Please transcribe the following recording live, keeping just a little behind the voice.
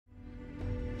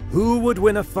Who would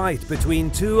win a fight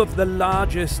between two of the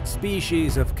largest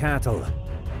species of cattle?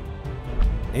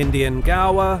 Indian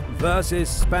Gaur versus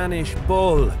Spanish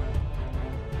Bull.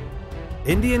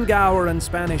 Indian Gaur and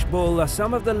Spanish Bull are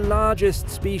some of the largest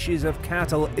species of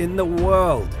cattle in the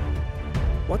world.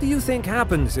 What do you think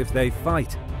happens if they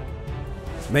fight?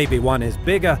 Maybe one is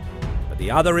bigger, but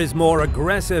the other is more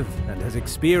aggressive and has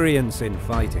experience in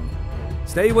fighting.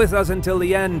 Stay with us until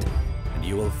the end, and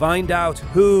you will find out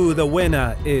who the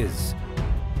winner is.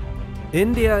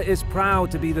 India is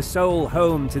proud to be the sole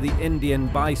home to the Indian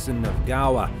bison of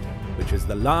Gaur, which is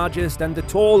the largest and the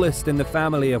tallest in the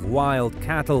family of wild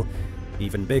cattle,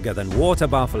 even bigger than water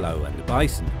buffalo and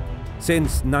bison.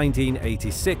 Since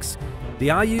 1986, the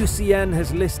IUCN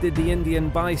has listed the Indian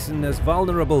bison as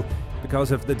vulnerable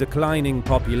because of the declining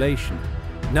population.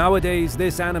 Nowadays,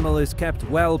 this animal is kept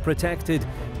well protected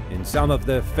in some of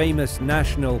the famous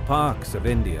national parks of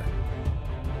India.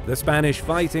 The Spanish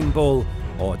fighting bull,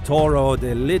 or Toro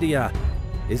de Lidia,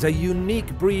 is a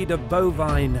unique breed of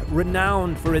bovine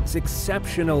renowned for its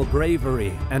exceptional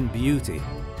bravery and beauty.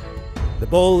 The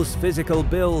bull's physical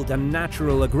build and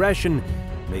natural aggression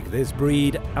make this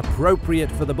breed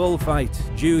appropriate for the bullfight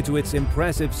due to its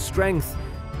impressive strength,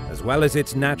 as well as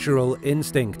its natural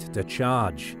instinct to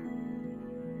charge.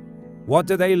 What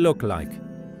do they look like?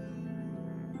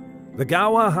 The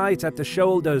Gaur height at the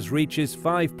shoulders reaches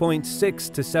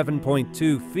 5.6 to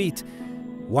 7.2 feet,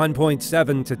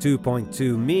 1.7 to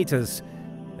 2.2 meters,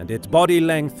 and its body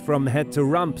length from head to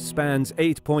rump spans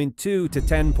 8.2 to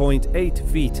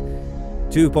 10.8 feet,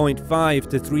 2.5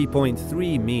 to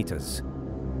 3.3 meters.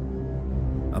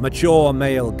 A mature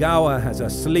male Gaur has a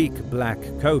sleek black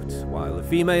coat, while the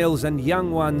females and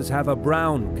young ones have a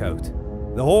brown coat.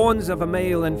 The horns of a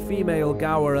male and female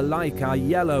Gaur alike are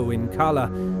yellow in color,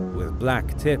 with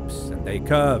black tips, and they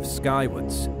curve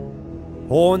skywards.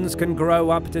 Horns can grow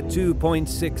up to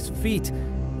 2.6 feet,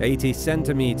 80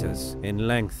 centimeters in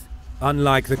length.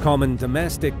 Unlike the common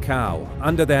domestic cow,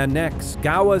 under their necks,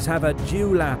 Gaurs have a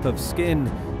dewlap of skin,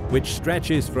 which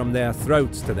stretches from their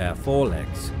throats to their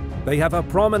forelegs. They have a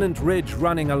prominent ridge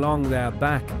running along their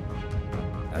back.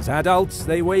 As adults,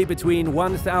 they weigh between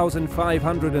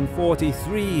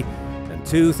 1,543 and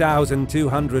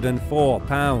 2,204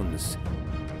 pounds,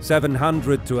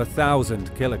 700 to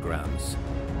 1,000 kilograms.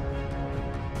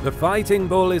 The fighting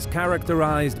bull is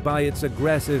characterized by its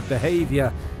aggressive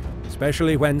behavior,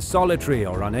 especially when solitary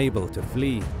or unable to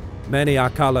flee. Many are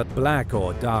colored black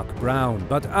or dark brown,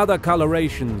 but other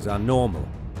colorations are normal.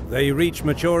 They reach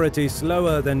maturity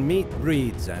slower than meat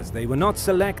breeds, as they were not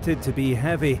selected to be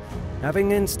heavy,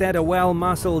 having instead a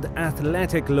well-muscled,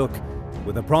 athletic look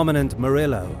with a prominent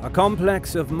murillo, a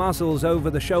complex of muscles over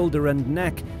the shoulder and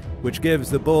neck, which gives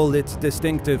the bull its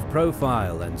distinctive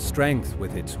profile and strength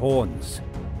with its horns.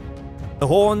 The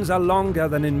horns are longer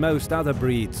than in most other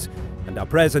breeds and are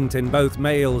present in both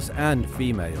males and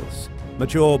females.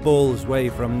 Mature bulls weigh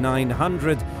from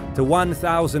 900 to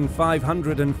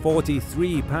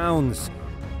 1,543 pounds,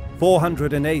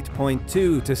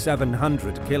 408.2 to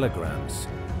 700 kilograms.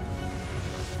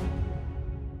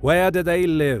 Where do they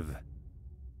live?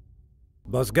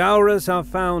 Bosgauras are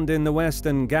found in the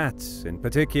Western Ghats, in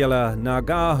particular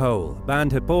Nagarhole,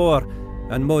 Bandipur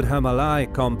and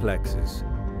Mudhamalai complexes.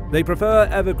 They prefer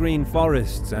evergreen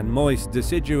forests and moist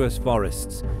deciduous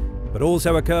forests, but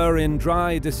also occur in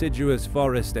dry deciduous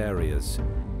forest areas.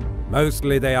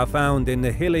 Mostly they are found in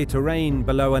the hilly terrain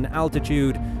below an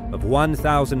altitude of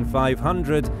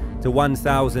 1,500 to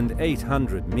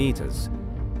 1,800 meters.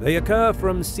 They occur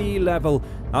from sea level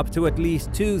up to at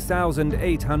least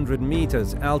 2,800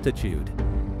 meters altitude.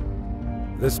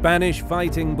 The Spanish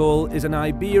fighting bull is an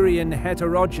Iberian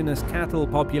heterogeneous cattle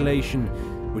population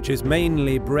which is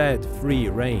mainly bred free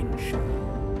range.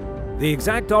 The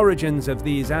exact origins of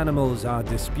these animals are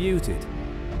disputed.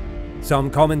 Some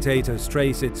commentators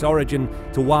trace its origin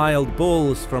to wild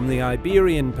bulls from the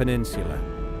Iberian Peninsula,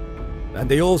 and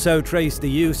they also trace the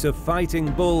use of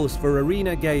fighting bulls for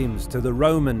arena games to the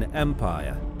Roman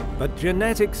Empire. But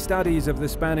genetic studies of the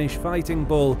Spanish fighting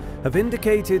bull have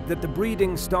indicated that the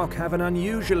breeding stock have an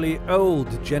unusually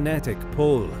old genetic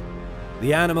pool.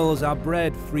 The animals are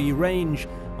bred free range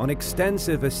on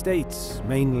extensive estates,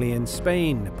 mainly in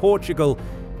Spain, Portugal,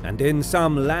 and in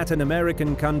some Latin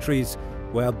American countries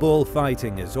where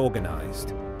bullfighting is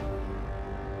organized.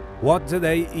 What do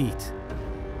they eat?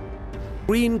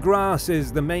 Green grass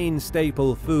is the main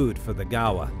staple food for the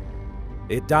Gaur.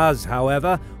 It does,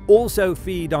 however, also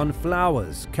feed on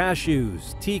flowers,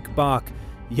 cashews, teak bark,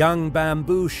 young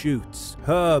bamboo shoots,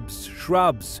 herbs,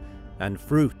 shrubs, and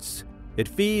fruits. It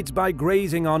feeds by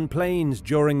grazing on plains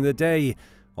during the day,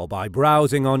 or by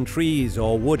browsing on trees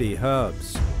or woody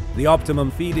herbs. The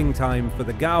optimum feeding time for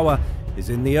the Gaur is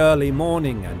in the early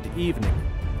morning and evening.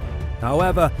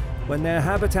 However, when their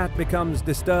habitat becomes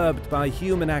disturbed by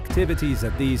human activities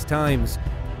at these times,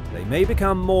 they may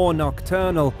become more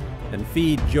nocturnal and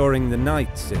feed during the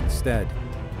nights instead.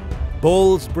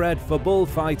 Bulls bred for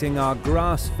bullfighting are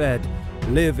grass-fed,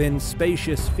 live in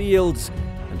spacious fields,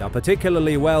 and are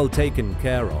particularly well taken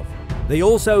care of. They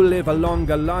also live a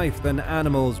longer life than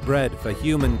animals bred for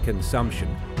human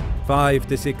consumption, 5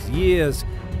 to 6 years,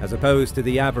 as opposed to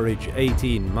the average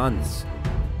 18 months.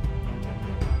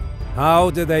 How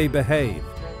do they behave?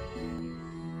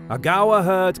 A Gaur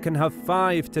herd can have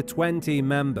 5 to 20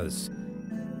 members.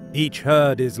 Each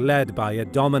herd is led by a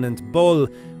dominant bull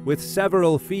with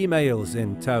several females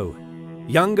in tow.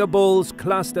 Younger bulls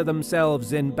cluster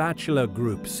themselves in bachelor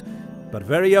groups, but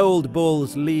very old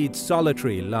bulls lead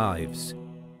solitary lives.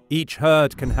 Each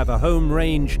herd can have a home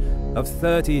range of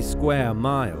 30 square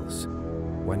miles.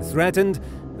 When threatened,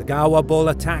 the Gaur bull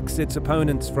attacks its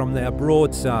opponents from their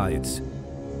broadsides.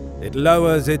 It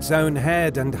lowers its own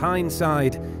head and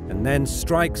hindside and then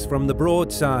strikes from the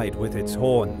broadside with its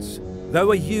horns.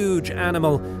 Though a huge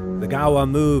animal, the Gaur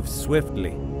moves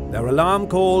swiftly. Their alarm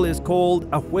call is called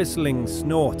a whistling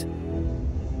snort.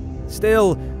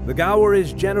 Still, the Gaur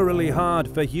is generally hard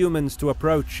for humans to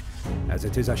approach, as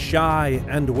it is a shy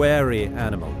and wary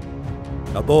animal.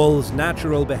 A bull's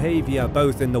natural behavior,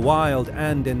 both in the wild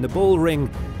and in the bull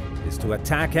ring, is to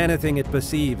attack anything it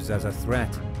perceives as a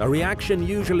threat, a reaction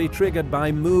usually triggered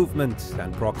by movement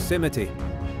and proximity.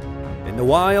 In the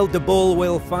wild, the bull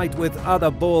will fight with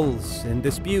other bulls in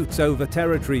disputes over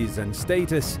territories and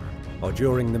status, or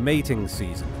during the mating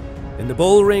season. In the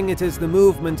bull ring, it is the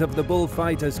movement of the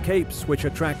bullfighter's capes which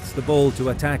attracts the bull to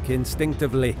attack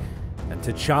instinctively and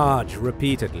to charge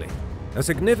repeatedly. A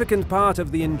significant part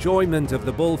of the enjoyment of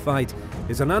the bullfight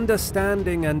is an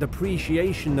understanding and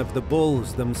appreciation of the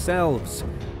bulls themselves,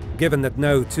 given that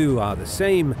no two are the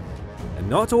same, and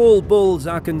not all bulls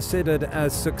are considered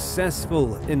as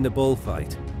successful in the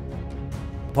bullfight.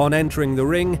 Upon entering the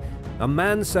ring, a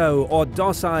manso or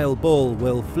docile bull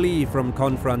will flee from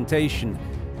confrontation,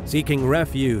 seeking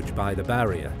refuge by the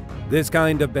barrier. This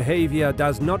kind of behavior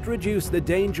does not reduce the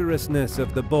dangerousness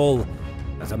of the bull,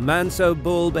 as a manso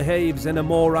bull behaves in a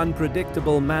more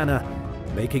unpredictable manner,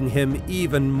 making him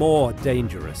even more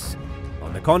dangerous.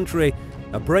 On the contrary,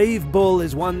 a brave bull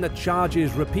is one that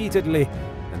charges repeatedly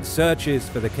and searches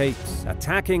for the capes,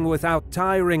 attacking without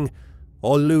tiring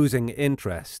or losing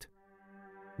interest.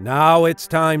 Now it's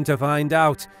time to find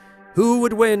out who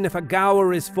would win if a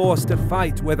Gaur is forced to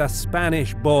fight with a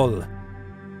Spanish bull.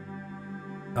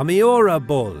 A Myuu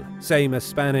bull, same as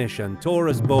Spanish and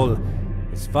Taurus bull,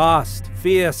 is fast,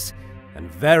 fierce, and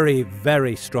very,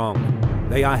 very strong.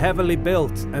 They are heavily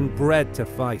built and bred to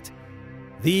fight.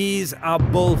 These are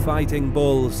bullfighting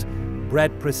bulls,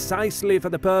 bred precisely for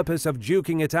the purpose of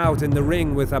duking it out in the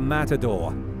ring with a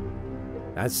matador.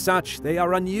 As such, they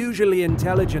are unusually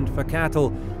intelligent for cattle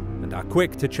and are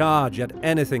quick to charge at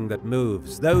anything that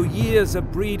moves, though years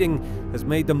of breeding has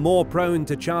made them more prone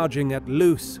to charging at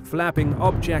loose, flapping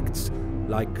objects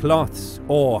like cloths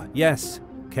or, yes,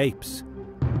 capes.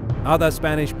 Other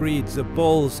Spanish breeds of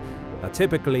bulls are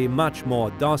typically much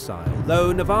more docile,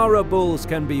 though Navarro bulls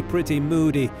can be pretty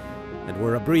moody and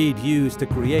were a breed used to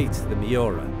create the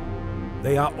Myuu.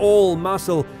 They are all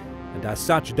muscle and as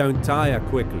such don't tire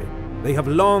quickly. They have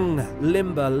long,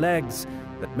 limber legs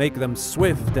that make them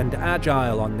swift and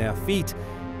agile on their feet,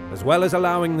 as well as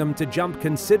allowing them to jump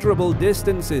considerable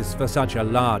distances for such a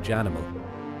large animal.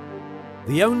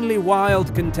 The only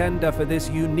wild contender for this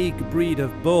unique breed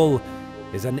of bull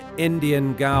is an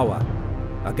Indian Gaur.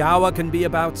 A Gaur can be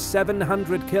about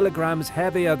 700 kilograms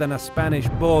heavier than a Spanish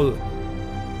bull.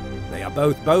 They are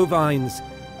both bovines.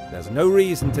 There's no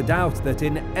reason to doubt that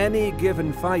in any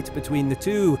given fight between the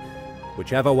two,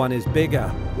 whichever one is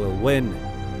bigger will win.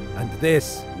 And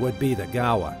this would be the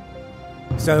Gaur.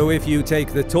 So if you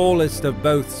take the tallest of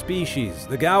both species,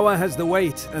 the Gaur has the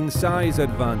weight and size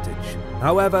advantage.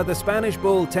 However, the Spanish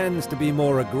bull tends to be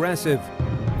more aggressive.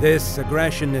 This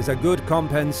aggression is a good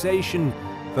compensation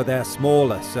for their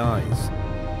smaller size.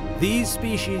 These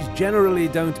species generally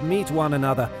don't meet one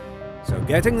another, so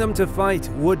getting them to fight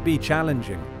would be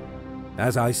challenging.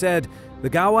 As I said, the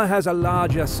Gaur has a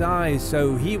larger size,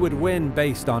 so he would win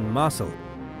based on muscle.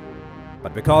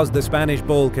 But because the Spanish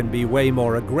bull can be way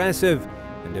more aggressive,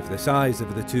 and if the size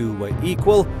of the two were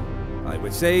equal, I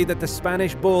would say that the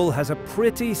Spanish bull has a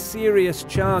pretty serious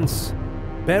chance.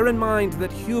 Bear in mind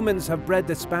that humans have bred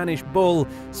the Spanish bull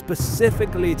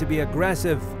specifically to be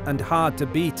aggressive and hard to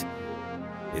beat.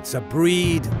 It's a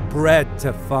breed bred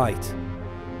to fight.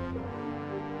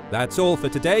 That's all for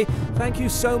today. Thank you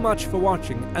so much for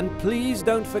watching, and please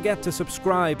don't forget to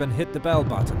subscribe and hit the bell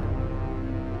button.